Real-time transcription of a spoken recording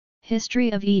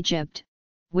History of Egypt,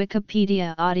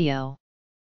 Wikipedia audio.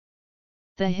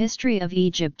 The history of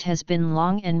Egypt has been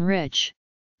long and rich,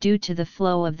 due to the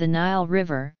flow of the Nile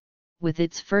River, with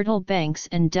its fertile banks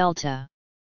and delta.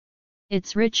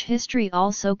 Its rich history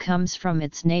also comes from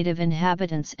its native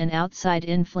inhabitants and outside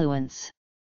influence.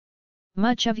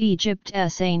 Much of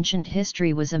Egypt's ancient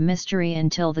history was a mystery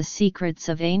until the secrets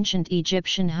of ancient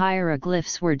Egyptian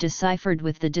hieroglyphs were deciphered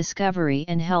with the discovery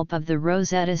and help of the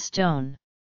Rosetta Stone.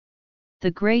 The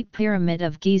Great Pyramid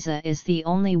of Giza is the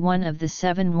only one of the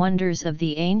 7 wonders of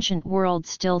the ancient world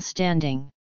still standing.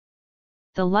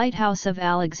 The Lighthouse of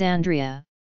Alexandria,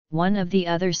 one of the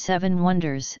other 7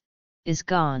 wonders, is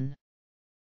gone.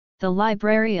 The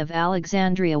Library of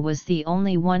Alexandria was the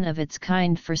only one of its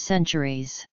kind for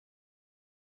centuries.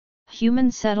 Human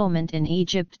settlement in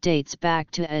Egypt dates back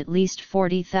to at least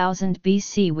 40,000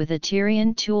 BC with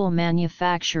Assyrian tool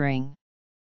manufacturing.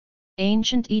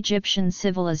 Ancient Egyptian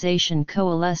civilization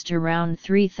coalesced around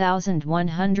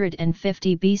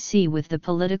 3150 BC with the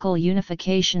political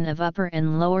unification of Upper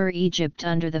and Lower Egypt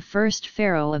under the first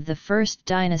pharaoh of the First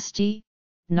Dynasty,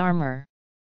 Narmer.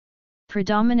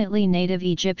 Predominantly native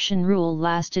Egyptian rule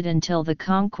lasted until the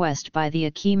conquest by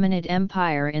the Achaemenid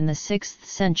Empire in the 6th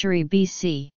century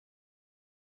BC.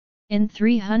 In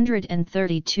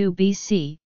 332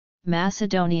 BC,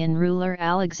 Macedonian ruler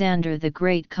Alexander the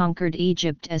Great conquered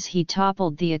Egypt as he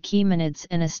toppled the Achaemenids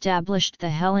and established the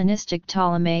Hellenistic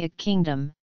Ptolemaic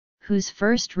kingdom, whose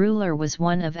first ruler was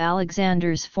one of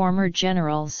Alexander's former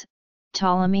generals,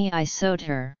 Ptolemy I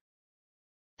Soter.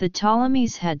 The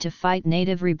Ptolemies had to fight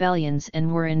native rebellions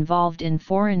and were involved in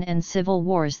foreign and civil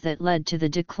wars that led to the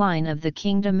decline of the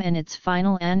kingdom and its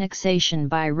final annexation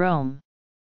by Rome.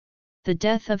 The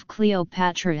death of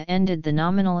Cleopatra ended the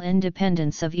nominal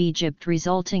independence of Egypt,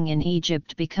 resulting in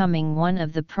Egypt becoming one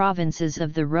of the provinces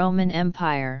of the Roman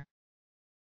Empire.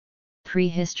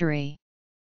 Prehistory.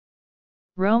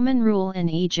 Roman rule in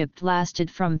Egypt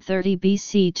lasted from 30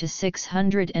 BC to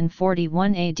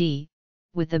 641 AD,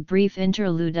 with a brief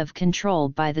interlude of control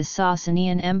by the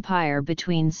Sasanian Empire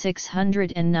between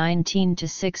 619 to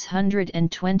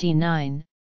 629,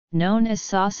 known as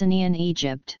Sasanian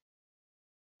Egypt.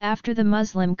 After the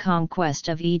Muslim conquest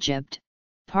of Egypt,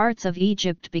 parts of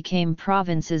Egypt became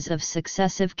provinces of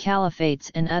successive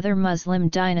caliphates and other Muslim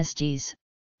dynasties: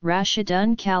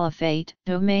 Rashidun Caliphate,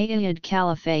 Umayyad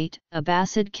Caliphate,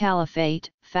 Abbasid Caliphate,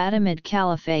 Fatimid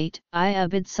Caliphate,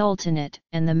 Ayyubid Sultanate,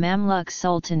 and the Mamluk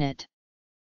Sultanate.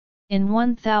 In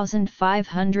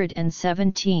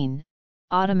 1517,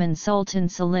 Ottoman Sultan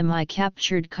Selim I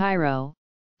captured Cairo,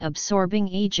 absorbing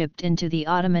Egypt into the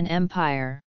Ottoman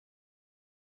Empire.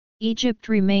 Egypt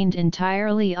remained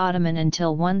entirely Ottoman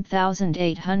until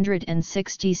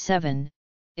 1867,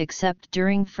 except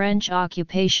during French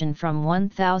occupation from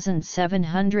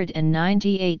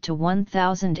 1798 to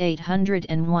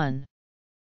 1801.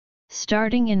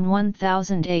 Starting in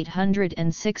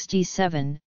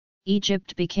 1867,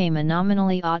 Egypt became a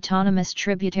nominally autonomous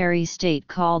tributary state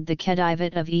called the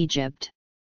Khedivate of Egypt.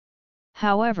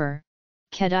 However,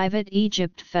 Khedivate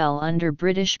Egypt fell under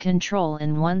British control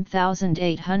in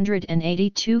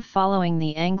 1882 following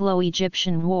the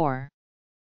Anglo-Egyptian War.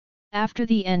 After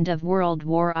the end of World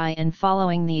War I and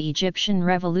following the Egyptian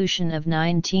Revolution of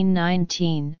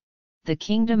 1919, the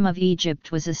Kingdom of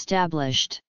Egypt was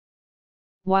established.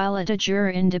 While a de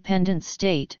jure independent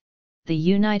state, the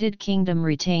United Kingdom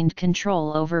retained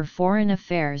control over foreign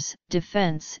affairs,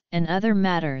 defense, and other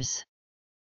matters.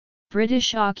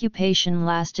 British occupation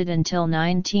lasted until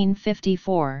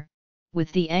 1954,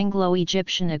 with the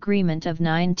Anglo-Egyptian Agreement of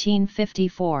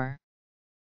 1954.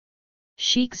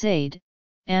 Sheikh Zayed,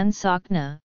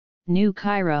 Ansakna, New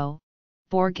Cairo,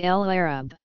 Borg El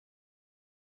Arab.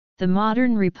 The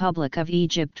modern Republic of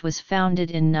Egypt was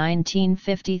founded in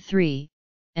 1953,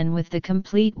 and with the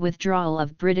complete withdrawal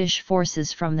of British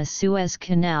forces from the Suez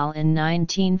Canal in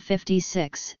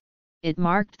 1956, it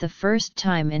marked the first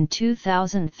time in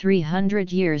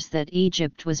 2,300 years that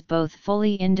Egypt was both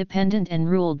fully independent and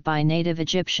ruled by native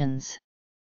Egyptians.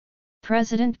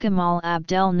 President Gamal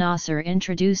Abdel Nasser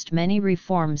introduced many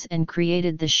reforms and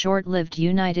created the short-lived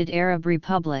United Arab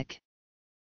Republic.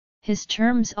 His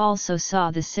terms also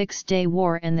saw the Six-Day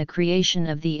War and the creation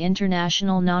of the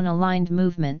International Non-Aligned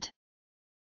Movement.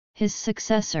 His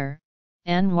successor,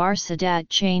 Anwar Sadat,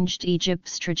 changed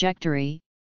Egypt's trajectory,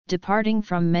 departing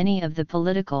from many of the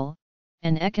political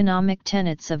and economic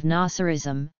tenets of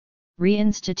Nasserism,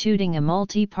 reinstituting a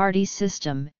multi-party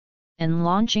system, and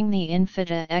launching the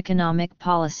Infitah economic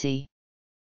policy.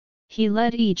 He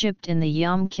led Egypt in the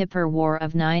Yom Kippur War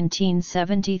of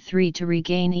 1973 to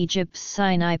regain Egypt's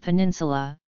Sinai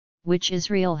Peninsula, which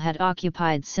Israel had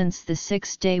occupied since the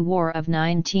Six-Day War of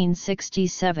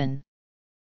 1967.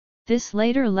 This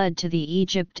later led to the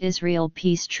Egypt-Israel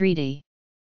Peace Treaty.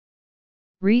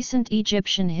 Recent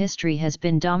Egyptian history has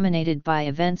been dominated by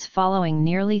events following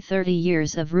nearly 30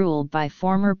 years of rule by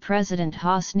former President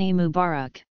Hosni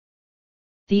Mubarak.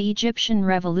 The Egyptian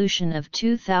Revolution of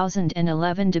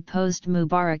 2011 deposed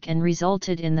Mubarak and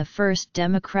resulted in the first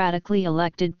democratically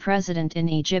elected president in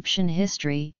Egyptian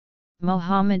history,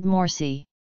 Mohamed Morsi.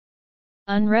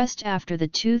 Unrest after the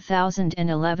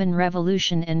 2011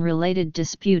 revolution and related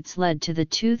disputes led to the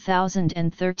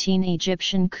 2013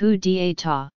 Egyptian coup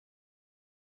d'état.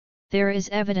 There is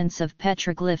evidence of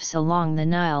petroglyphs along the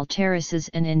Nile terraces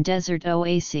and in desert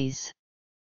oases.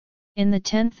 In the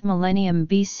 10th millennium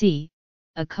BC,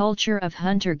 a culture of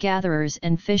hunter-gatherers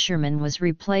and fishermen was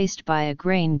replaced by a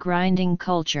grain-grinding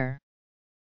culture.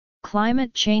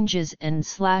 Climate changes and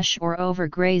or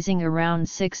overgrazing around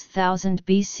 6000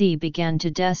 BC began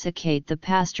to desiccate the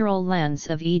pastoral lands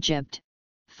of Egypt,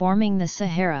 forming the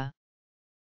Sahara.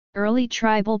 Early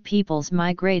tribal peoples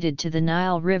migrated to the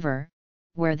Nile River,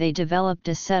 where they developed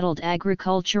a settled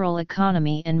agricultural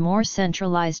economy and more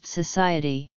centralized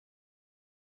society.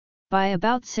 By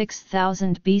about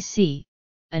 6000 BC,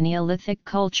 a Neolithic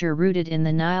culture rooted in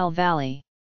the Nile Valley.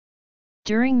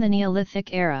 During the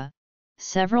Neolithic era,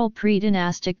 several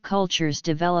pre-dynastic cultures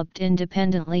developed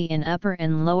independently in Upper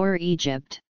and Lower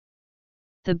Egypt.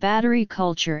 The Battery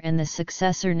culture and the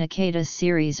successor Naqada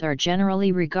series are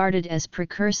generally regarded as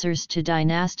precursors to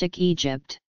dynastic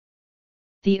Egypt.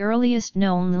 The earliest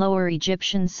known Lower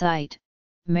Egyptian site,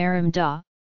 Merimda,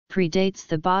 predates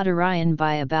the Badarian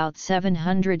by about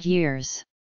 700 years.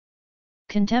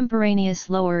 Contemporaneous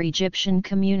Lower Egyptian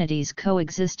communities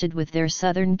coexisted with their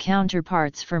southern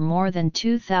counterparts for more than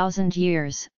 2,000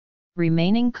 years,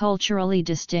 remaining culturally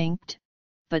distinct,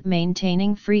 but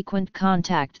maintaining frequent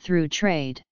contact through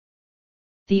trade.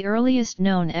 The earliest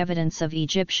known evidence of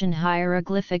Egyptian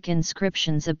hieroglyphic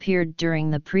inscriptions appeared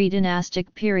during the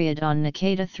pre-dynastic period on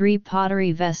Naqada III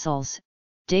pottery vessels,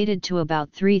 dated to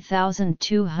about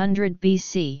 3200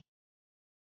 BC.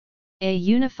 A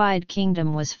unified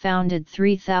kingdom was founded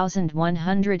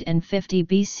 3150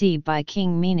 BC by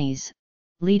King Menes,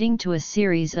 leading to a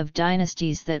series of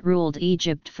dynasties that ruled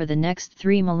Egypt for the next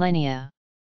 3 millennia.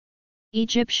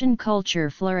 Egyptian culture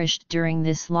flourished during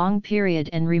this long period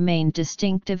and remained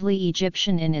distinctively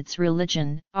Egyptian in its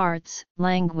religion, arts,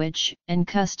 language, and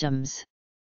customs.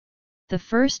 The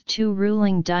first 2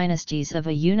 ruling dynasties of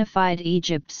a unified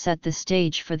Egypt set the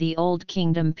stage for the Old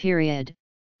Kingdom period,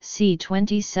 c.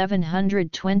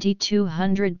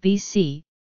 2700–2200 BC,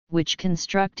 which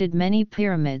constructed many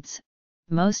pyramids,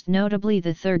 most notably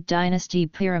the 3rd dynasty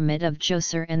Pyramid of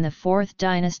Djoser and the 4th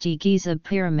dynasty Giza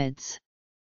pyramids.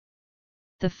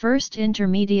 The first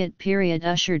intermediate period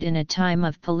ushered in a time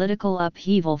of political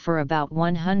upheaval for about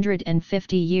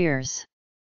 150 years.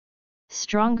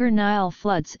 Stronger Nile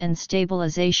floods and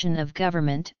stabilization of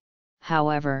government,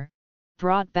 however,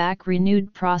 brought back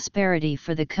renewed prosperity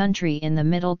for the country in the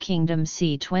Middle Kingdom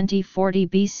c. 2040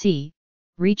 BC,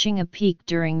 reaching a peak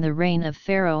during the reign of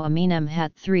Pharaoh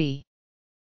Amenemhat III.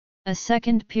 A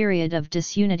second period of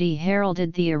disunity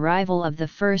heralded the arrival of the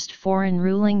first foreign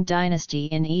ruling dynasty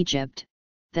in Egypt,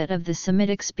 that of the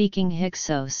Semitic-speaking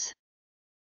Hyksos.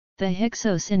 The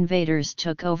Hyksos invaders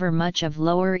took over much of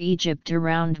Lower Egypt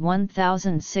around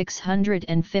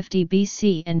 1650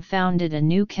 BC and founded a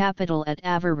new capital at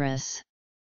Avaris.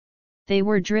 They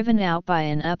were driven out by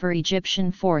an Upper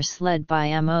Egyptian force led by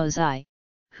Ahmose I,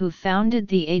 who founded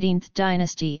the 18th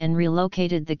dynasty and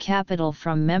relocated the capital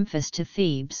from Memphis to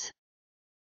Thebes.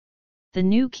 The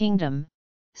New Kingdom,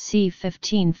 c.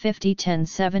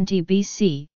 1550–1070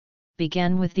 BC,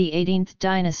 began with the 18th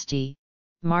dynasty,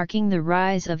 marking the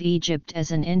rise of Egypt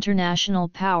as an international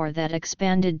power that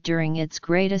expanded during its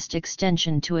greatest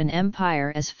extension to an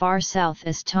empire as far south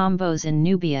as Tombos in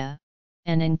Nubia,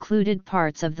 and included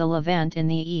parts of the Levant in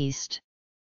the east.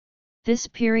 This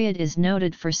period is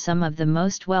noted for some of the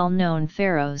most well-known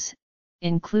pharaohs,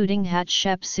 including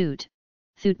Hatshepsut,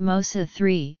 Thutmose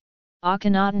III,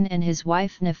 Akhenaten and his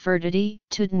wife Nefertiti,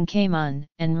 Tutankhamun,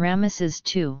 and Ramesses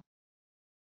II.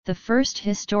 The first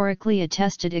historically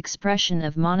attested expression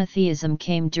of monotheism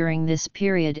came during this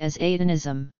period as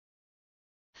Atenism.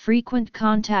 Frequent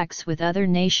contacts with other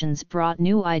nations brought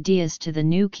new ideas to the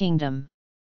New Kingdom.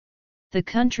 The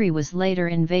country was later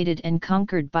invaded and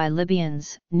conquered by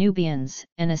Libyans, Nubians,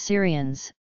 and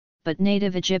Assyrians, but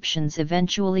native Egyptians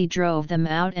eventually drove them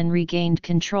out and regained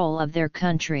control of their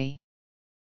country.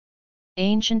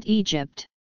 Ancient Egypt.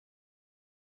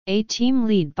 A team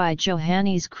led by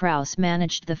Johannes Krauss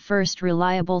managed the first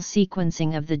reliable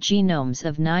sequencing of the genomes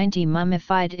of 90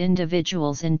 mummified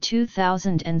individuals in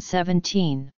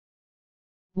 2017.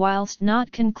 Whilst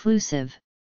not conclusive,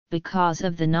 because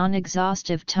of the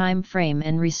non-exhaustive time frame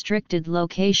and restricted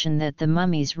location that the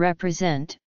mummies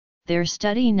represent, their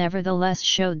study nevertheless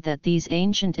showed that these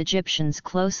ancient Egyptians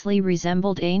closely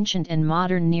resembled ancient and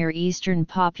modern Near Eastern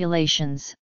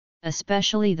populations,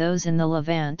 especially those in the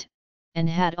Levant, and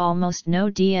had almost no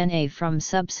DNA from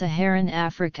sub-Saharan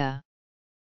Africa.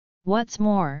 What's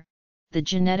more, the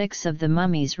genetics of the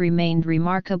mummies remained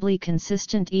remarkably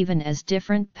consistent even as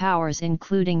different powers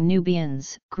including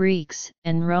Nubians, Greeks,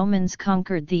 and Romans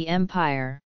conquered the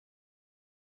empire.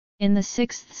 In the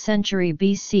 6th century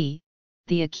BC,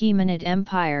 the Achaemenid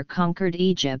Empire conquered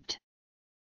Egypt.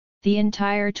 The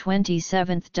entire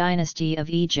 27th dynasty of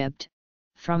Egypt,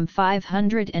 from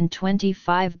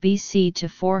 525 BC to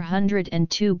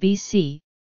 402 BC,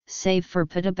 save for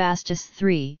Ptahbastus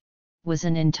III, was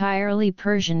an entirely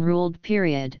Persian-ruled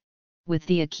period, with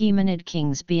the Achaemenid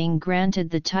kings being granted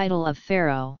the title of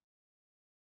pharaoh.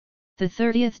 The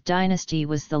 30th dynasty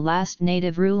was the last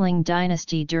native ruling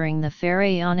dynasty during the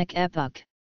Pharaonic epoch.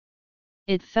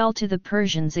 It fell to the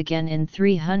Persians again in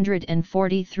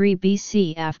 343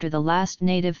 BC after the last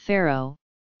native pharaoh,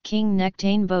 King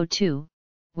Nectanebo II,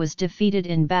 was defeated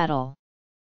in battle.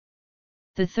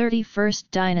 The 31st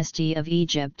dynasty of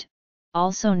Egypt,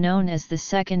 also known as the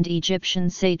Second Egyptian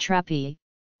Satrapy,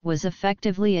 was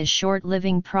effectively a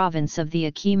short-living province of the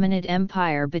Achaemenid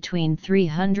Empire between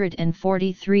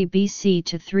 343 BC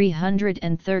to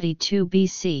 332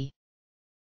 BC.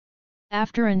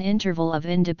 After an interval of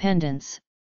independence,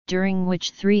 during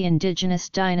which 3 indigenous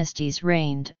dynasties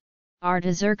reigned,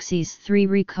 Artaxerxes III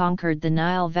reconquered the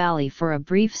Nile Valley for a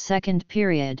brief second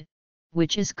period,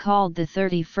 which is called the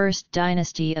 31st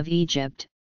dynasty of Egypt,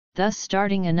 thus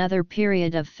starting another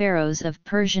period of pharaohs of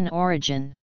Persian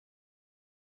origin.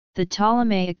 The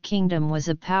Ptolemaic kingdom was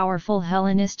a powerful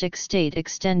Hellenistic state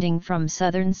extending from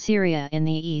southern Syria in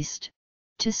the east,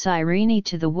 to Cyrene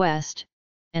to the west,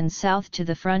 and south to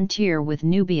the frontier with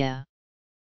Nubia.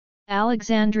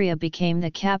 Alexandria became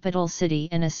the capital city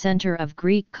and a center of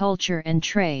Greek culture and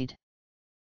trade.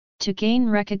 To gain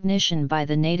recognition by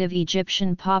the native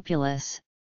Egyptian populace,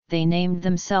 they named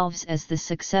themselves as the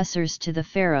successors to the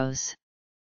pharaohs.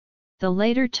 The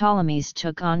later Ptolemies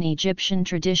took on Egyptian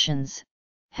traditions,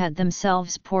 had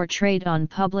themselves portrayed on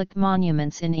public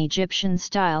monuments in Egyptian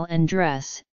style and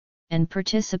dress, and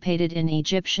participated in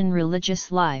Egyptian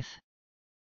religious life.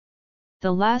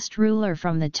 The last ruler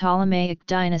from the Ptolemaic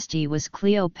dynasty was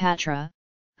Cleopatra,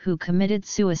 who committed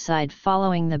suicide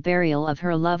following the burial of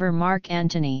her lover Mark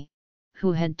Antony,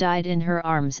 who had died in her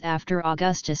arms after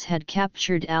Augustus had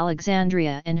captured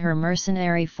Alexandria and her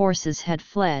mercenary forces had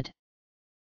fled.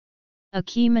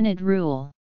 Achaemenid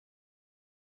rule.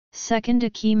 Second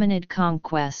Achaemenid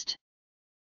conquest.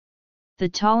 The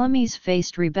Ptolemies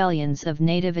faced rebellions of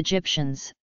native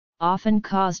Egyptians, often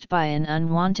caused by an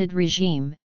unwanted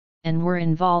regime, and were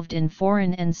involved in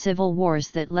foreign and civil wars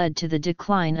that led to the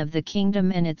decline of the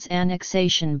kingdom and its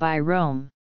annexation by Rome.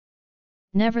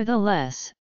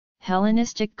 Nevertheless,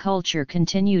 Hellenistic culture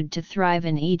continued to thrive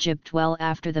in Egypt well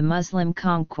after the Muslim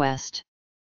conquest.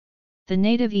 The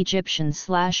native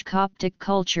Egyptian/Coptic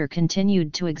culture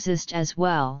continued to exist as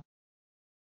well.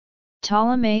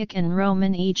 Ptolemaic and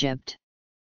Roman Egypt.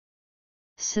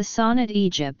 Sassanid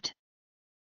Egypt.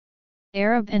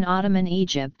 Arab and Ottoman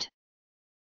Egypt.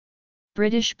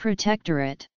 British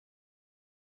Protectorate.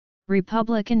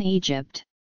 Republican Egypt.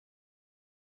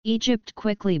 Egypt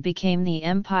quickly became the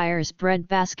empire's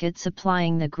breadbasket,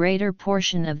 supplying the greater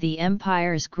portion of the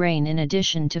empire's grain in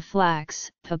addition to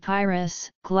flax, papyrus,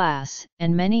 glass,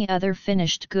 and many other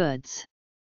finished goods.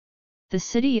 The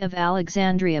city of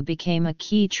Alexandria became a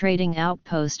key trading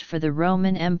outpost for the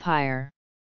Roman Empire.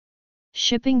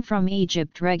 Shipping from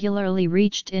Egypt regularly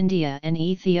reached India and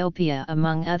Ethiopia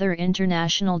among other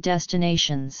international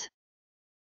destinations.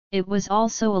 It was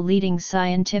also a leading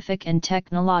scientific and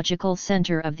technological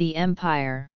center of the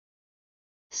empire.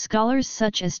 Scholars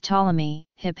such as Ptolemy,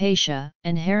 Hypatia,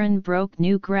 and Heron broke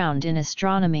new ground in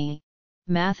astronomy,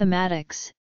 mathematics,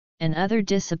 and other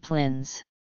disciplines.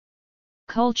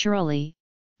 Culturally,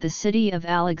 the city of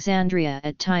Alexandria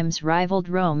at times rivaled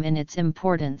Rome in its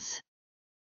importance.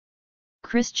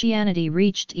 Christianity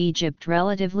reached Egypt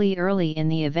relatively early in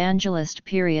the evangelist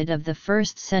period of the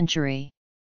 1st century.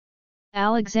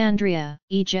 Alexandria,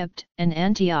 Egypt, and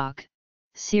Antioch,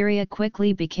 Syria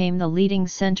quickly became the leading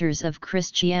centers of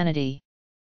Christianity.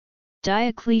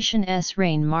 Diocletian's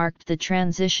reign marked the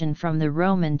transition from the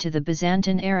Roman to the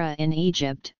Byzantine era in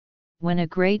Egypt, when a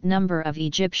great number of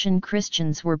Egyptian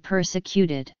Christians were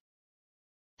persecuted.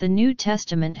 The New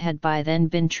Testament had by then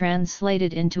been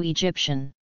translated into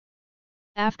Egyptian.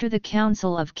 After the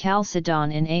Council of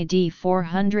Chalcedon in AD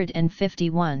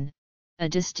 451, a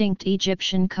distinct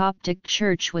Egyptian Coptic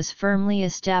church was firmly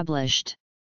established.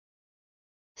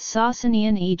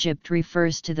 Sasanian Egypt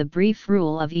refers to the brief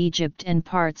rule of Egypt and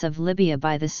parts of Libya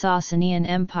by the Sasanian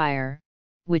Empire,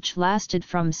 which lasted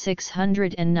from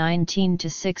 619 to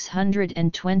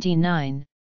 629,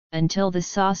 until the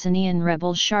Sasanian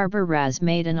rebel Sharbaraz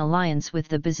made an alliance with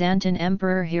the Byzantine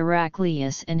Emperor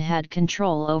Heraclius and had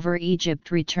control over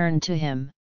Egypt returned to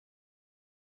him.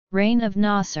 Reign of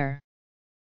Nasser.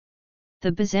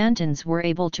 The Byzantines were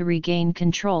able to regain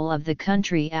control of the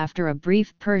country after a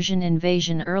brief Persian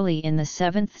invasion early in the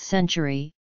 7th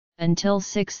century, until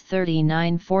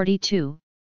 639–42,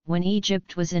 when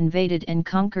Egypt was invaded and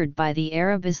conquered by the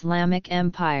Arab Islamic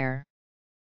Empire.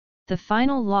 The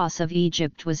final loss of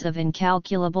Egypt was of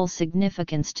incalculable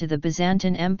significance to the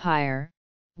Byzantine Empire,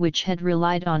 which had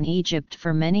relied on Egypt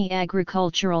for many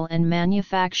agricultural and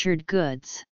manufactured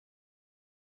goods.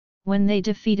 When they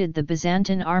defeated the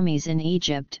Byzantine armies in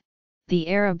Egypt, the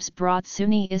Arabs brought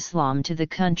Sunni Islam to the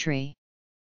country.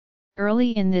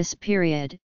 Early in this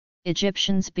period,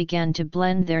 Egyptians began to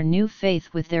blend their new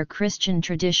faith with their Christian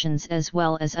traditions as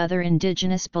well as other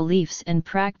indigenous beliefs and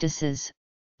practices,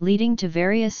 leading to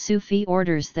various Sufi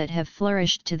orders that have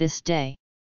flourished to this day.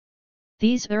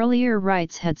 These earlier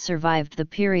rites had survived the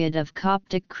period of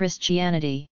Coptic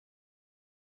Christianity.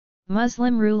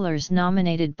 Muslim rulers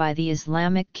nominated by the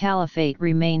Islamic Caliphate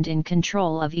remained in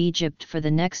control of Egypt for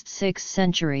the next 6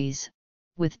 centuries,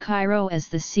 with Cairo as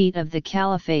the seat of the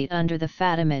Caliphate under the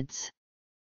Fatimids.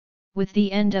 With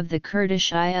the end of the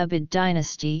Kurdish Ayyubid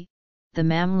dynasty, the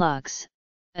Mamluks,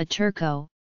 a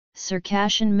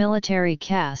Turco-Circassian military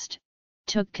caste,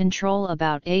 took control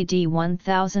about AD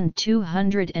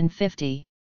 1250.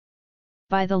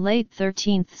 By the late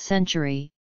 13th century,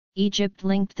 Egypt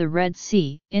linked the Red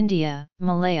Sea, India,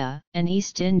 Malaya, and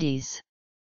East Indies.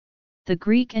 The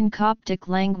Greek and Coptic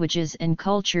languages and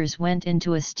cultures went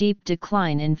into a steep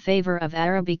decline in favor of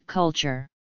Arabic culture.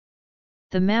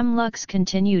 The Mamluks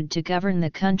continued to govern the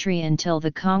country until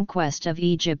the conquest of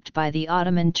Egypt by the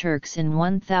Ottoman Turks in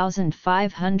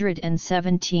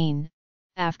 1517,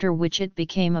 after which it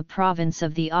became a province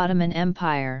of the Ottoman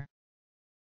Empire.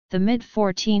 The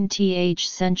mid-14th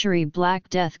century Black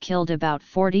Death killed about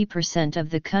 40% of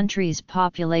the country's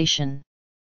population.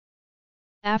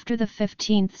 After the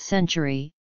 15th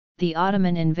century, the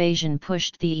Ottoman invasion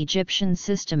pushed the Egyptian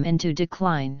system into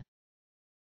decline.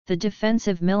 The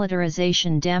defensive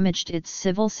militarization damaged its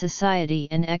civil society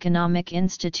and economic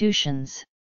institutions.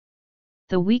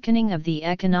 The weakening of the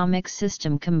economic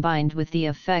system combined with the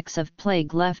effects of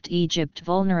plague left Egypt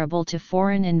vulnerable to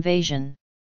foreign invasion.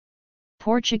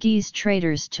 Portuguese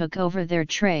traders took over their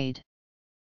trade.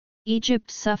 Egypt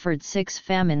suffered 6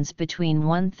 famines between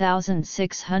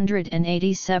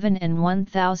 1687 and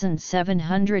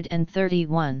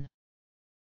 1731.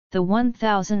 The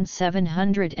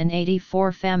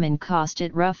 1784 famine cost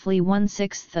it roughly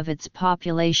 1/6 of its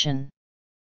population.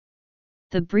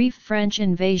 The brief French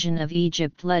invasion of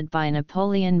Egypt led by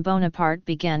Napoleon Bonaparte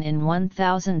began in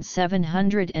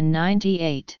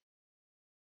 1798.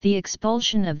 The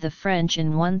expulsion of the French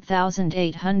in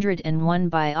 1801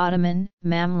 by Ottoman,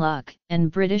 Mamluk,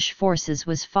 and British forces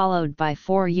was followed by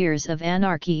 4 years of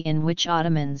anarchy in which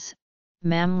Ottomans,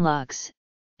 Mamluks,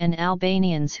 and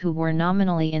Albanians who were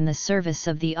nominally in the service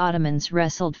of the Ottomans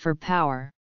wrestled for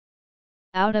power.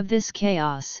 Out of this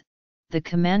chaos, the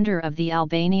commander of the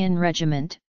Albanian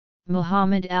regiment,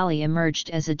 Muhammad Ali,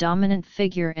 emerged as a dominant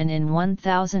figure and in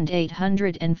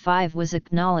 1805 was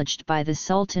acknowledged by the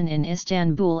Sultan in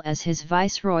Istanbul as his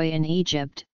viceroy in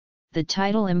Egypt. The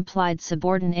title implied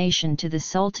subordination to the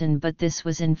Sultan, but this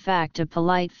was in fact a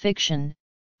polite fiction.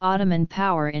 Ottoman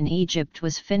power in Egypt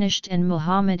was finished and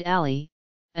Muhammad Ali,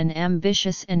 an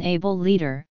ambitious and able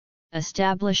leader,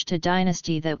 established a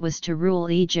dynasty that was to rule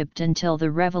Egypt until the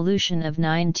revolution of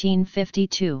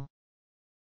 1952.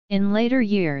 In later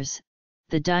years,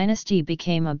 the dynasty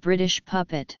became a British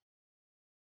puppet.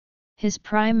 His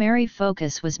primary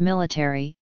focus was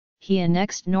military. He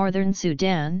annexed northern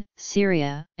Sudan,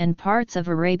 Syria, and parts of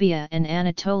Arabia and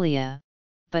Anatolia,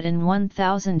 but in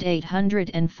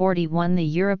 1841 the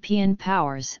European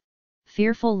powers,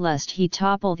 fearful lest he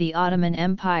topple the Ottoman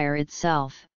Empire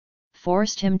itself,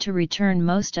 forced him to return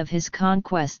most of his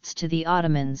conquests to the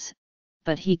Ottomans,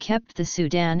 but he kept the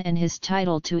Sudan and his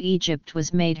title to Egypt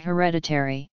was made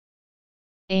hereditary.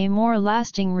 A more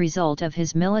lasting result of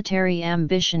his military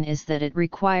ambition is that it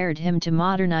required him to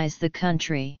modernize the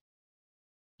country.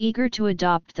 Eager to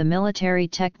adopt the military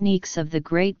techniques of the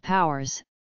great powers,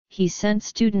 he sent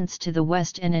students to the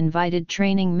West and invited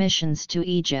training missions to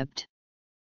Egypt.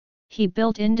 He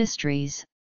built industries,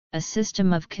 a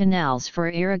system of canals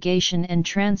for irrigation and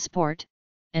transport,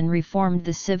 and reformed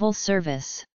the civil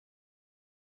service.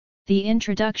 The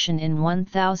introduction in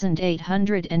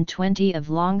 1820 of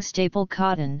long staple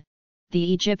cotton,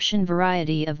 the Egyptian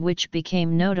variety of which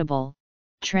became notable,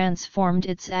 transformed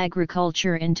its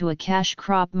agriculture into a cash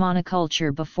crop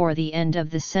monoculture before the end of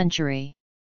the century.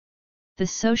 The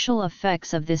social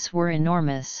effects of this were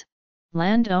enormous.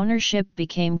 Land ownership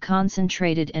became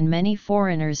concentrated and many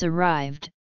foreigners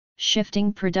arrived,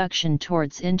 shifting production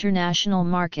towards international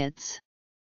markets.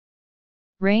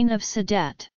 Reign of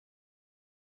Sadat.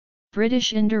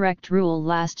 British indirect rule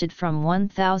lasted from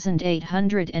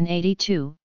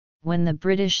 1882, when the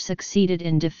British succeeded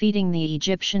in defeating the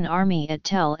Egyptian army at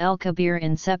Tel el-Kebir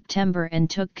in September and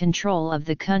took control of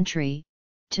the country,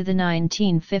 to the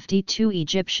 1952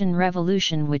 Egyptian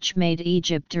Revolution, which made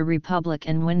Egypt a republic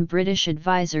and when British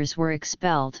advisors were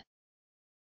expelled.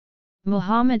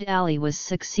 Muhammad Ali was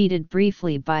succeeded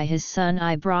briefly by his son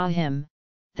Ibrahim,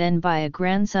 then by a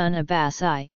grandson Abbas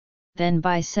I, then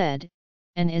by Said,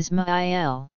 and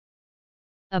Ismail.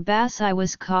 Abbas I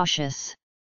was cautious.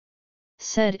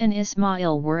 Said and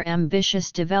Ismail were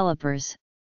ambitious developers,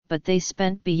 but they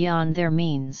spent beyond their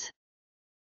means.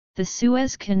 The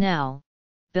Suez Canal,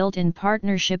 built in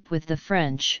partnership with the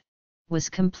French, was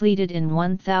completed in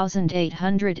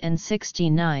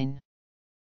 1869.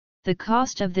 The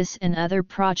cost of this and other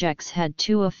projects had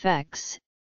two effects: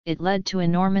 it led to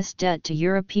enormous debt to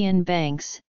European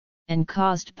banks, and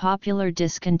caused popular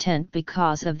discontent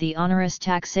because of the onerous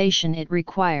taxation it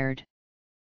required.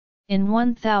 In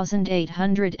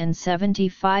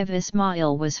 1875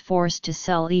 Ismail was forced to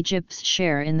sell Egypt's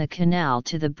share in the canal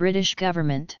to the British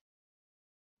government.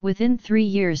 Within 3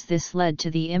 years this led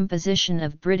to the imposition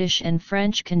of British and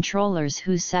French controllers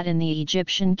who sat in the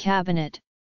Egyptian cabinet,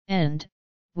 and,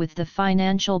 with the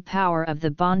financial power of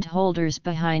the bondholders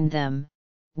behind them,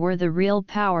 were the real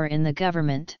power in the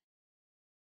government.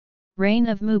 Reign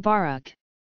of Mubarak.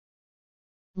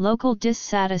 Local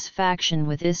dissatisfaction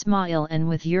with Ismail and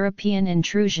with European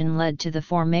intrusion led to the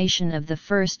formation of the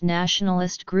first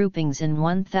nationalist groupings in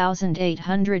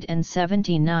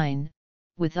 1879,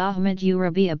 with Ahmed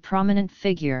Urabi a prominent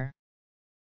figure.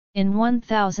 In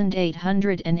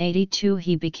 1882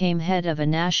 he became head of a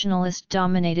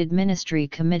nationalist-dominated ministry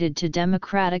committed to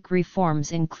democratic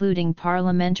reforms including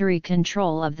parliamentary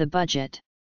control of the budget.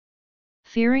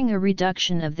 Fearing a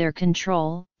reduction of their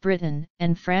control, Britain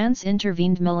and France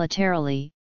intervened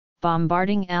militarily,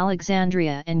 bombarding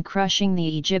Alexandria and crushing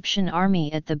the Egyptian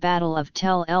army at the Battle of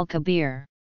Tel el-Kebir.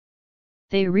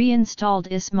 They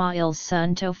reinstalled Ismail's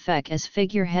son Tofek as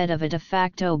figurehead of a de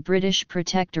facto British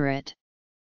protectorate.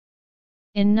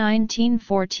 In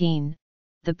 1914,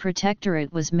 the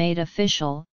protectorate was made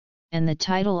official, and the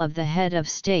title of the head of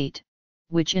state,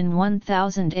 which in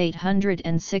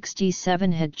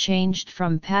 1867 had changed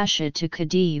from Pasha to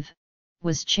Khedive,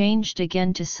 was changed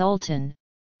again to Sultan,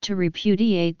 to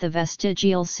repudiate the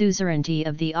vestigial suzerainty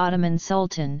of the Ottoman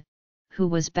Sultan, who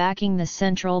was backing the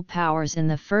Central Powers in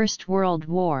the First World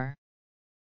War.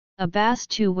 Abbas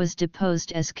II was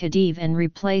deposed as Khedive and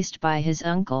replaced by his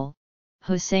uncle,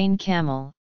 Hussein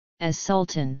Kamal, as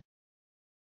Sultan.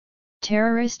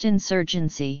 Terrorist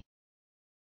insurgency.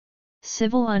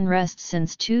 Civil unrest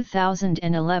since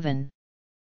 2011.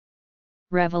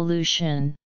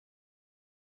 Revolution.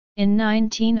 In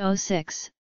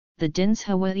 1906, the Dins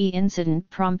Hawaii incident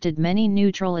prompted many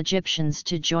neutral Egyptians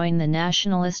to join the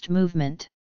nationalist movement.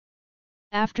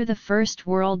 After the First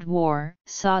World War,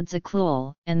 Saad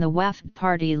Zaghloul and the Wafd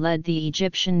Party led the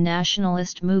Egyptian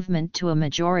nationalist movement to a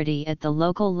majority at the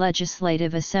local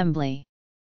legislative assembly.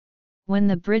 When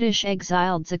the British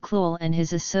exiled Zaghloul and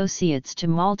his associates to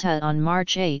Malta on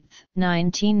March 8,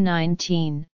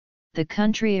 1919, the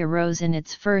country arose in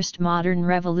its first modern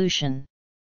revolution.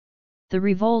 The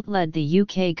revolt led the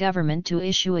UK government to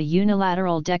issue a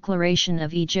unilateral declaration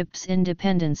of Egypt's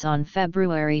independence on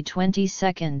February 22,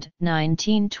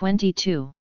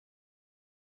 1922.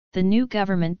 The new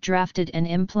government drafted and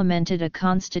implemented a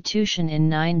constitution in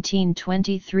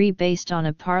 1923 based on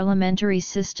a parliamentary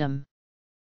system.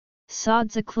 Saad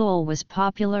Zaghloul was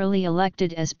popularly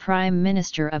elected as Prime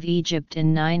Minister of Egypt in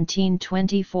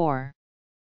 1924.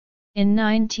 In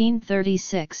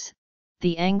 1936,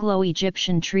 the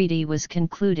Anglo-Egyptian Treaty was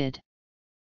concluded.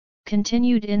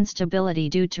 Continued instability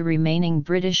due to remaining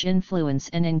British influence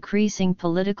and increasing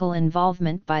political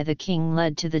involvement by the king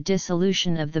led to the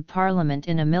dissolution of the parliament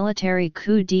in a military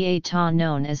coup d'état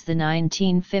known as the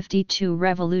 1952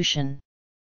 Revolution.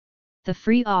 The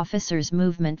Free Officers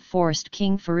movement forced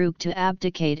King Farouk to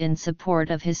abdicate in support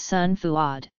of his son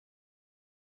Fuad.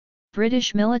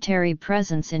 British military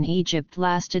presence in Egypt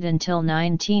lasted until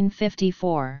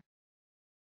 1954.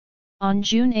 On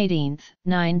June 18,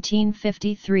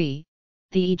 1953,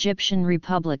 the Egyptian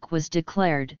Republic was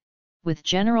declared, with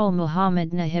General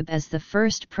Muhammad Nahib as the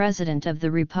first president of the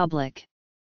Republic.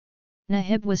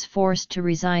 Nahib was forced to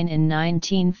resign in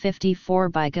 1954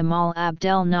 by Gamal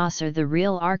Abdel Nasser, the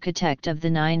real architect of the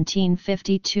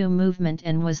 1952 movement,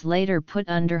 and was later put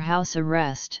under house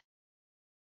arrest.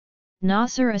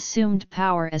 Nasser assumed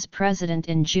power as president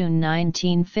in June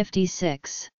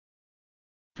 1956.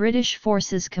 British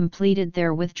forces completed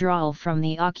their withdrawal from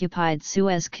the occupied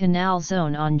Suez Canal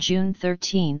zone on June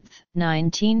 13,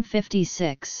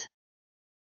 1956.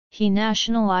 He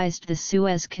nationalized the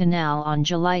Suez Canal on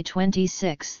July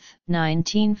 26,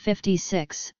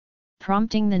 1956,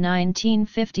 prompting the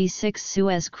 1956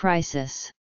 Suez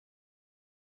Crisis.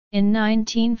 In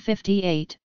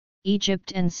 1958,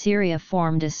 Egypt and Syria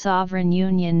formed a sovereign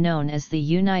union known as the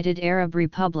United Arab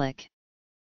Republic.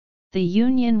 The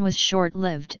union was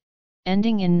short-lived,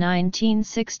 ending in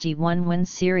 1961 when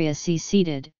Syria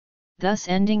seceded, thus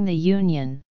ending the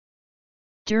union.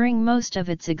 During most of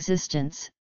its existence,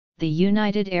 the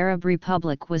United Arab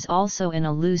Republic was also in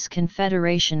a loose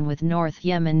confederation with North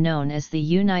Yemen known as the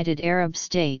United Arab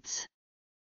States.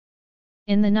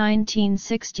 In the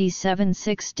 1967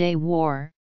 Six-Day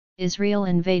War, Israel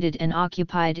invaded and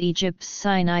occupied Egypt's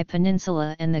Sinai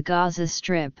Peninsula and the Gaza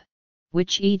Strip,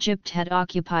 which Egypt had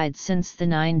occupied since the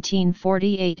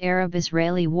 1948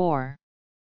 Arab-Israeli War.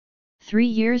 3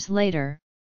 years later,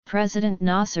 President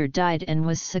Nasser died and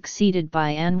was succeeded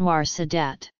by Anwar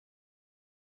Sadat.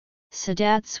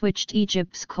 Sadat switched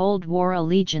Egypt's Cold War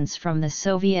allegiance from the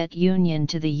Soviet Union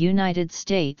to the United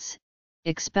States,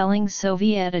 expelling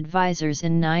Soviet advisors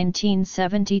in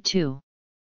 1972.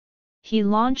 He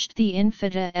launched the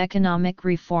Infida economic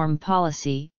reform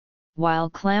policy, while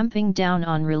clamping down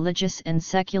on religious and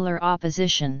secular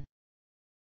opposition.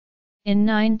 In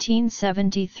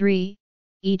 1973,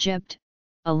 Egypt,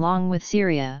 along with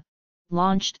Syria,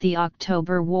 launched the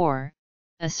October War,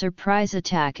 a surprise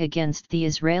attack against the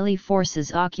Israeli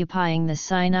forces occupying the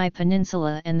Sinai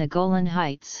Peninsula and the Golan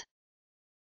Heights.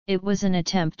 It was an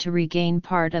attempt to regain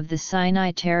part of the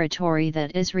Sinai territory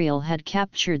that Israel had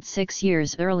captured 6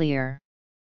 years earlier.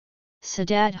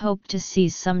 Sadat hoped to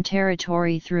seize some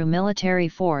territory through military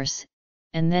force,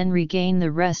 and then regain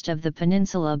the rest of the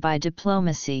peninsula by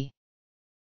diplomacy.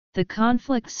 The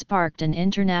conflict sparked an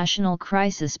international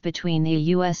crisis between the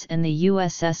US and the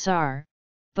USSR,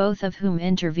 both of whom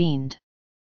intervened.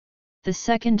 The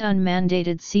second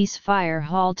unmandated ceasefire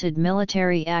halted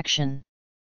military action.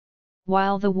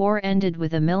 While the war ended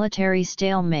with a military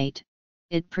stalemate,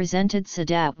 it presented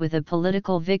Sadat with a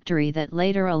political victory that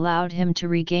later allowed him to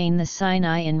regain the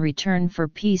Sinai in return for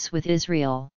peace with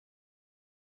Israel.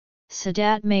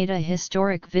 Sadat made a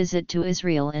historic visit to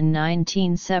Israel in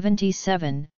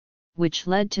 1977, which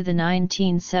led to the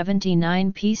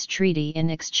 1979 peace treaty in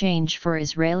exchange for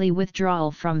Israeli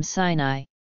withdrawal from Sinai.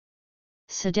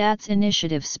 Sadat's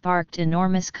initiative sparked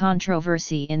enormous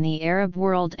controversy in the Arab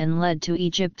world and led to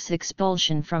Egypt's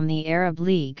expulsion from the Arab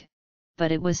League,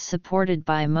 but it was supported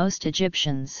by most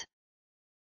Egyptians.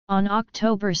 On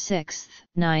October 6,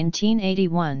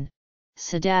 1981,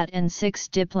 Sadat and 6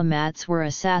 diplomats were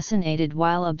assassinated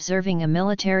while observing a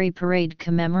military parade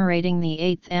commemorating the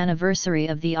 8th anniversary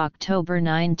of the October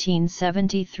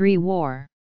 1973 war.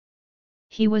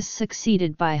 He was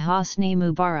succeeded by Hosni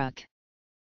Mubarak.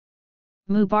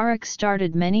 Mubarak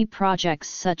started many projects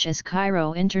such as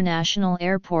Cairo International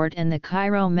Airport and the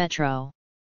Cairo Metro.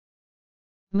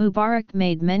 Mubarak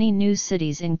made many new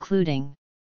cities including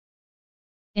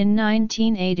in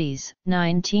 1980s,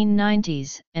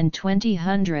 1990s, and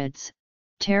 2000s,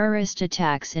 terrorist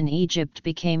attacks in Egypt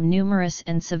became numerous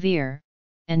and severe,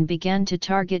 and began to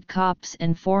target Copts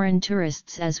and foreign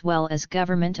tourists as well as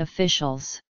government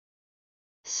officials.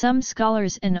 Some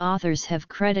scholars and authors have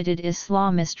credited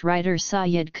Islamist writer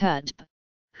Sayyid Qutb,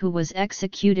 who was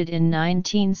executed in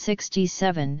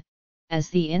 1967, as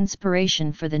the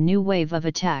inspiration for the new wave of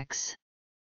attacks.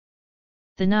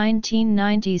 The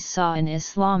 1990s saw an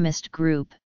Islamist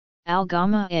group,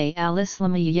 Al-Jama'ah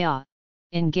al-Islamiyya,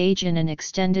 engage in an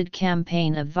extended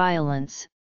campaign of violence,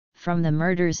 from the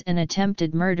murders and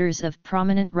attempted murders of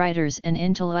prominent writers and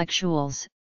intellectuals,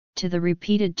 to the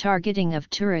repeated targeting of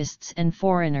tourists and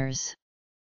foreigners.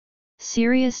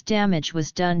 Serious damage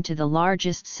was done to the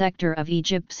largest sector of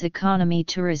Egypt's economy,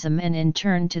 tourism, and in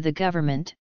turn to the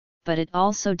government, but it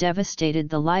also devastated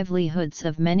the livelihoods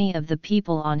of many of the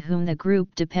people on whom the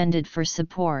group depended for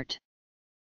support.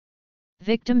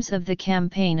 Victims of the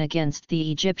campaign against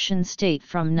the Egyptian state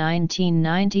from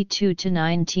 1992 to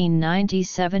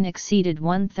 1997 exceeded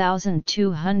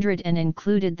 1,200 and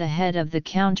included the head of the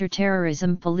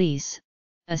counterterrorism police,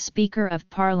 a speaker of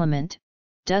parliament,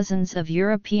 dozens of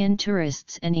European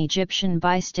tourists and Egyptian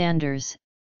bystanders,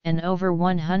 and over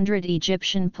 100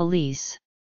 Egyptian police.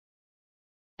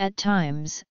 At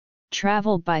times,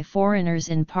 travel by foreigners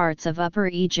in parts of Upper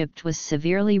Egypt was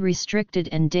severely restricted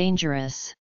and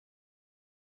dangerous.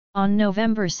 On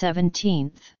November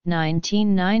 17,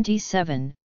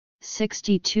 1997,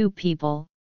 62 people,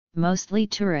 mostly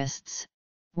tourists,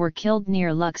 were killed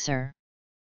near Luxor.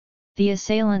 The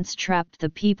assailants trapped the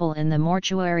people in the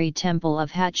mortuary temple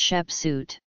of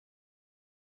Hatshepsut.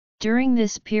 During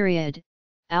this period,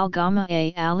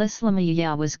 Al-Jama'a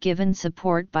al-Islamiyya was given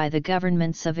support by the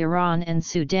governments of Iran and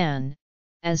Sudan,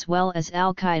 as well as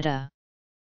Al-Qaeda.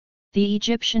 The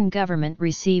Egyptian government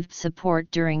received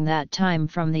support during that time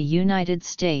from the United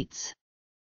States.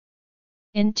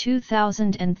 In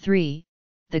 2003,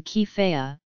 the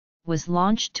Kifaya was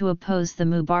launched to oppose the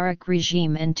Mubarak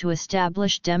regime and to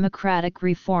establish democratic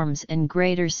reforms and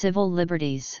greater civil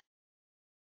liberties.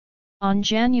 On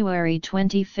January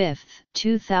 25,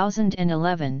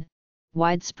 2011,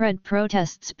 widespread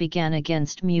protests began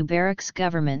against Mubarak's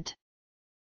government.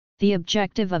 The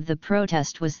objective of the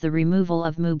protest was the removal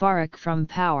of Mubarak from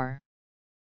power.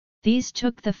 These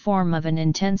took the form of an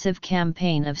intensive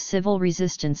campaign of civil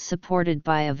resistance supported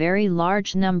by a very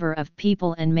large number of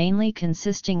people and mainly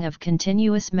consisting of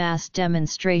continuous mass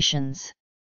demonstrations.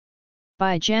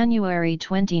 By January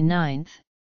 29,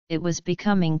 it was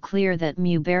becoming clear that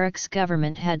Mubarak's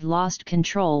government had lost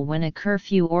control when a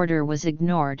curfew order was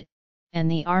ignored, and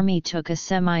the army took a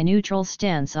semi-neutral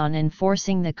stance on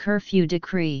enforcing the curfew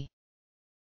decree.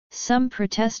 Some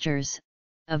protesters,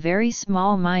 a very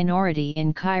small minority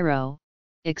in Cairo,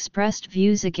 expressed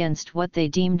views against what they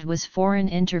deemed was foreign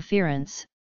interference,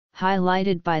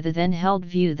 highlighted by the then-held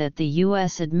view that the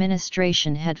U.S.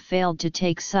 administration had failed to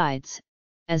take sides,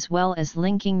 as well as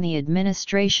linking the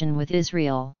administration with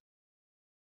Israel.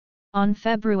 On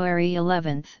February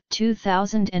 11,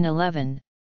 2011,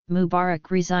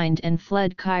 Mubarak resigned and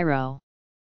fled Cairo.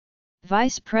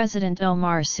 Vice President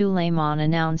Omar Suleiman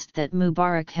announced that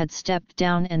Mubarak had stepped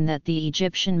down and that the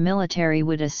Egyptian military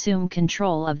would assume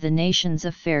control of the nation's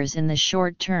affairs in the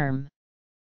short term.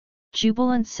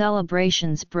 Jubilant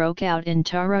celebrations broke out in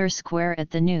Tahrir Square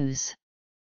at the news.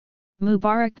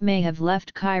 Mubarak may have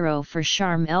left Cairo for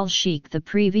Sharm el-Sheikh the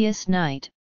previous night,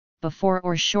 before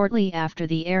or shortly after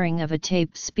the airing of a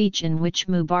taped speech in which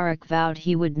Mubarak vowed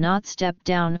he would not step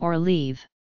down or leave.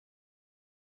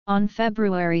 On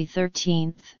February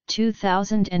 13,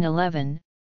 2011,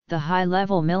 the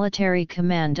high-level military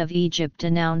command of Egypt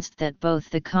announced that both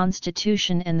the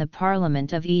constitution and the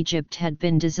Parliament of Egypt had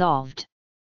been dissolved.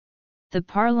 The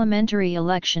parliamentary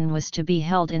election was to be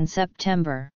held in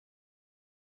September.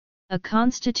 A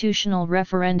constitutional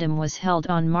referendum was held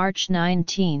on March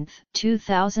 19,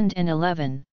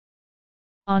 2011.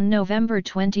 On November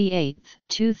 28,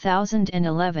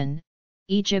 2011,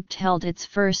 Egypt held its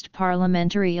first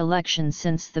parliamentary election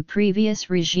since the previous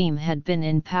regime had been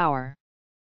in power.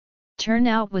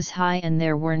 Turnout was high and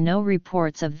there were no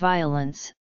reports of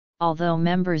violence, although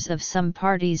members of some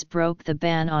parties broke the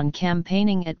ban on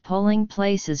campaigning at polling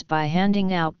places by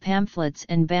handing out pamphlets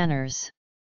and banners.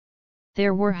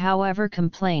 There were, however,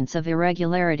 complaints of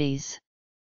irregularities.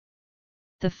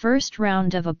 The first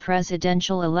round of a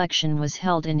presidential election was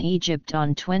held in Egypt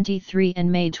on 23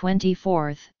 and May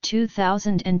 24,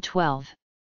 2012.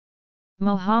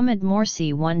 Mohamed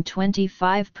Morsi won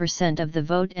 25% of the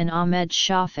vote and Ahmed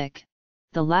Shafik,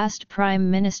 the last prime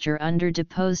minister under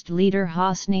deposed leader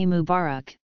Hosni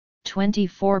Mubarak,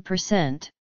 24%.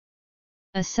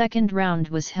 A second round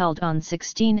was held on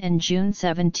 16 and June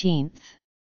 17.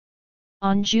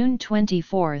 On June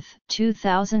 24,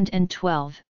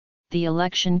 2012, the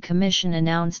Election Commission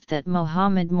announced that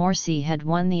Mohamed Morsi had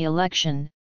won the election,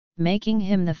 making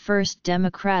him the first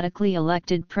democratically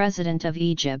elected president of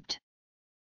Egypt.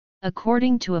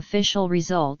 According to official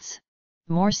results,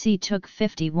 Morsi took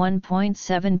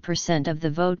 51.7% of the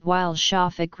vote while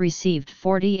Shafik received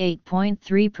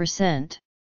 48.3%.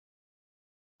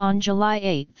 On July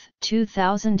 8,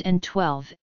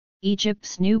 2012,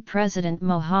 Egypt's new president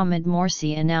Mohamed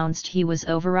Morsi announced he was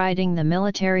overriding the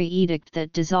military edict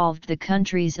that dissolved the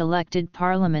country's elected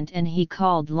parliament, and he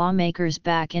called lawmakers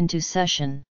back into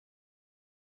session.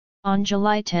 On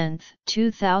July 10,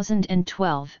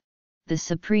 2012, the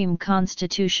Supreme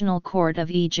Constitutional Court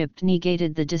of Egypt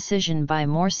negated the decision by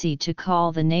Morsi to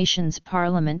call the nation's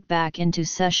parliament back into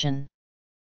session.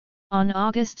 On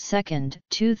August 2,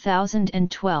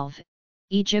 2012,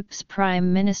 Egypt's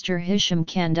Prime Minister Hisham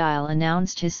Kandil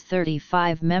announced his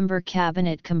 35-member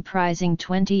cabinet comprising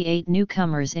 28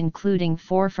 newcomers, including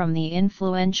 4 from the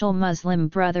influential Muslim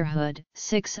Brotherhood,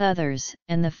 6 others,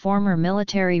 and the former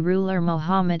military ruler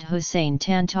Mohammed Hussein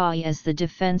Tantawi as the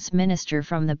defense minister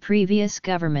from the previous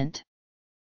government.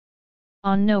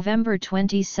 On November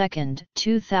 22,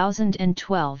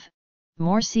 2012,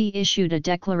 Morsi issued a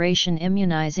declaration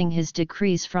immunizing his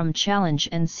decrees from challenge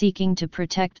and seeking to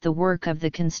protect the work of the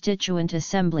Constituent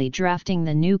Assembly drafting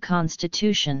the new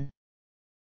constitution.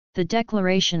 The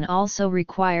declaration also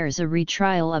requires a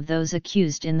retrial of those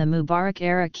accused in the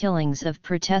Mubarak-era killings of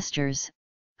protesters,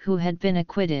 who had been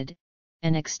acquitted,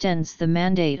 and extends the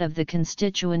mandate of the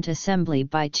Constituent Assembly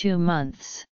by 2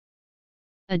 months.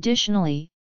 Additionally,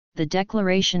 the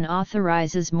declaration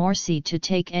authorizes Morsi to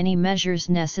take any measures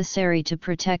necessary to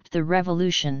protect the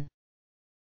revolution.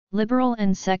 Liberal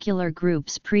and secular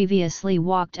groups previously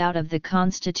walked out of the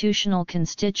Constitutional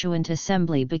Constituent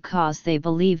Assembly because they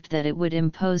believed that it would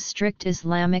impose strict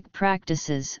Islamic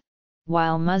practices,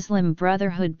 while Muslim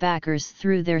Brotherhood backers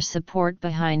threw their support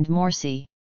behind Morsi.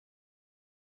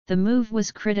 The move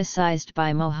was criticized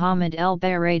by Mohammed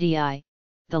el-Baradei,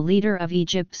 the leader of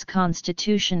Egypt's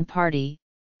Constitution Party,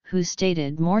 who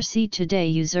stated Morsi today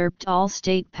usurped all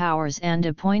state powers and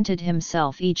appointed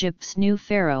himself Egypt's new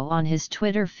pharaoh on his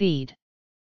Twitter feed.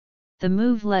 The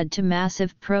move led to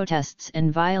massive protests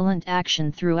and violent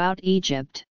action throughout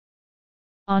Egypt.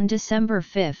 On December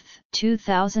 5,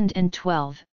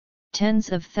 2012,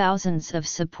 tens of thousands of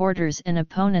supporters and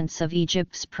opponents of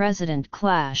Egypt's president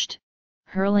clashed,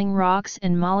 hurling rocks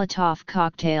and Molotov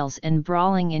cocktails and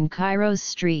brawling in Cairo's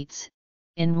streets,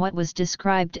 in what was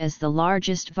described as the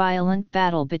largest violent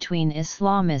battle between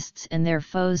Islamists and their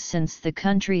foes since the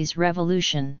country's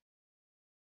revolution.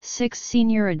 6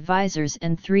 senior advisors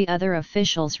and 3 other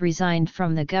officials resigned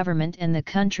from the government, and the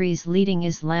country's leading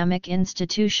Islamic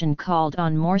institution called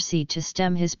on Morsi to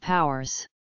stem his powers.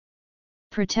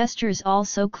 Protesters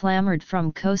also clamored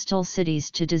from coastal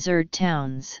cities to desert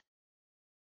towns.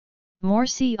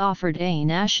 Morsi offered a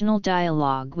national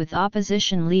dialogue with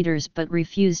opposition leaders but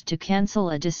refused to cancel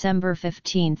a December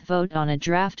 15 vote on a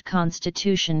draft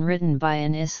constitution written by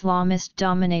an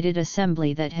Islamist-dominated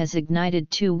assembly that has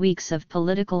ignited 2 weeks of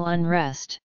political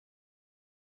unrest.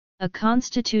 A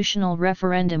constitutional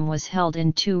referendum was held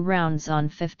in 2 rounds on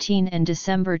 15 and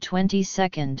December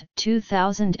 22,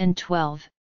 2012,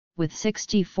 with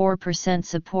 64%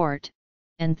 support,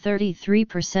 and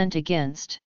 33%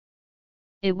 against.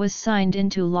 It was signed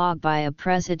into law by a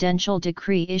presidential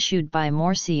decree issued by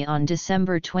Morsi on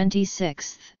December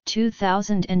 26,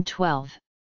 2012.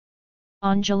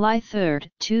 On July 3,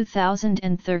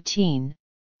 2013,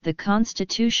 the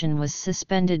constitution was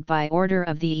suspended by order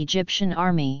of the Egyptian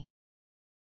army.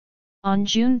 On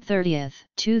June 30,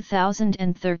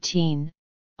 2013,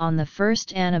 on the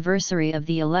first anniversary of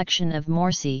the election of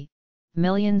Morsi,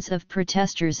 millions of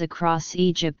protesters across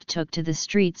Egypt took to the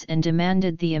streets and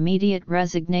demanded the immediate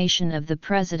resignation of the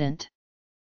president.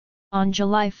 On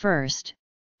July 1,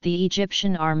 the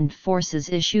Egyptian armed forces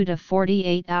issued a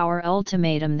 48-hour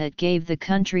ultimatum that gave the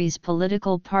country's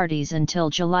political parties until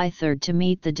July 3 to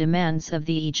meet the demands of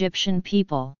the Egyptian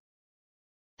people.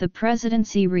 The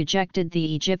presidency rejected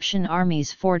the Egyptian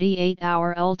army's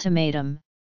 48-hour ultimatum,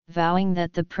 vowing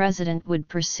that the president would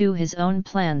pursue his own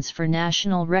plans for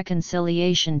national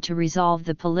reconciliation to resolve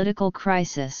the political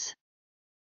crisis.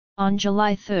 On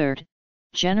July 3,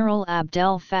 General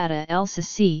Abdel Fattah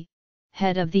el-Sisi,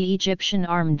 head of the Egyptian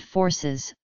armed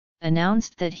forces,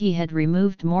 announced that he had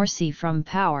removed Morsi from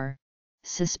power,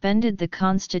 suspended the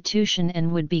constitution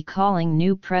and would be calling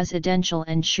new presidential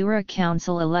and Shura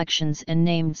Council elections, and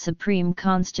named Supreme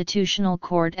Constitutional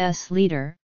Court's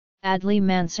leader, Adli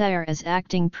Mansour, as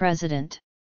acting president.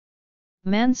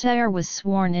 Mansour was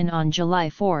sworn in on July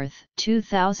 4,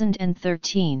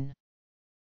 2013.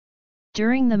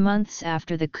 During the months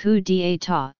after the coup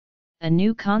d'état, a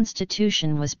new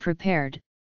constitution was prepared,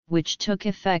 which took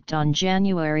effect on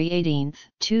January 18,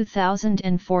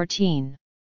 2014.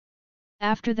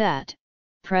 After that,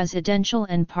 presidential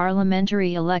and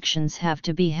parliamentary elections have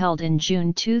to be held in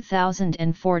June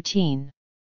 2014.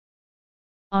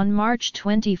 On March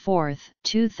 24,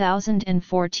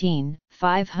 2014,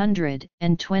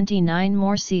 529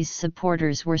 Morsi's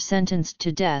supporters were sentenced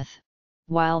to death,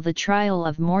 while the trial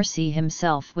of Morsi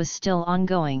himself was still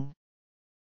ongoing.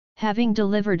 Having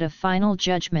delivered a final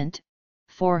judgment,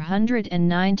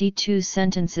 492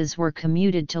 sentences were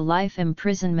commuted to life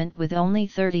imprisonment, with only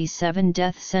 37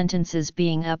 death sentences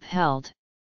being upheld.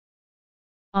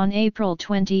 On April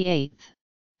 28,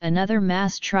 another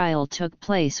mass trial took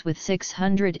place with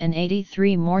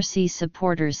 683 Morsi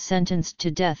supporters sentenced to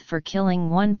death for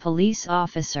killing one police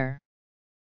officer.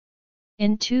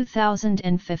 In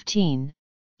 2015,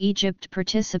 Egypt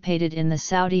participated in the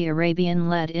Saudi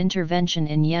Arabian-led intervention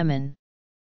in Yemen.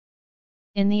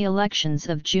 In the elections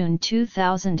of June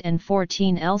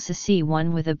 2014, El-Sisi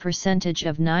won with a percentage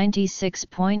of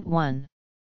 96.1%.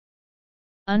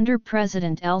 Under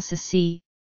President El-Sisi,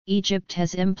 Egypt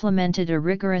has implemented a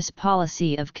rigorous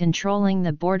policy of controlling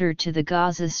the border to the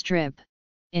Gaza Strip,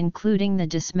 including the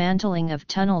dismantling of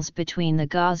tunnels between the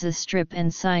Gaza Strip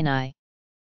and Sinai.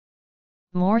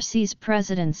 Morsi's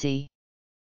presidency.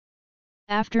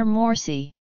 After Morsi,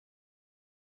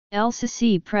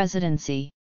 El-Sisi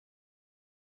presidency.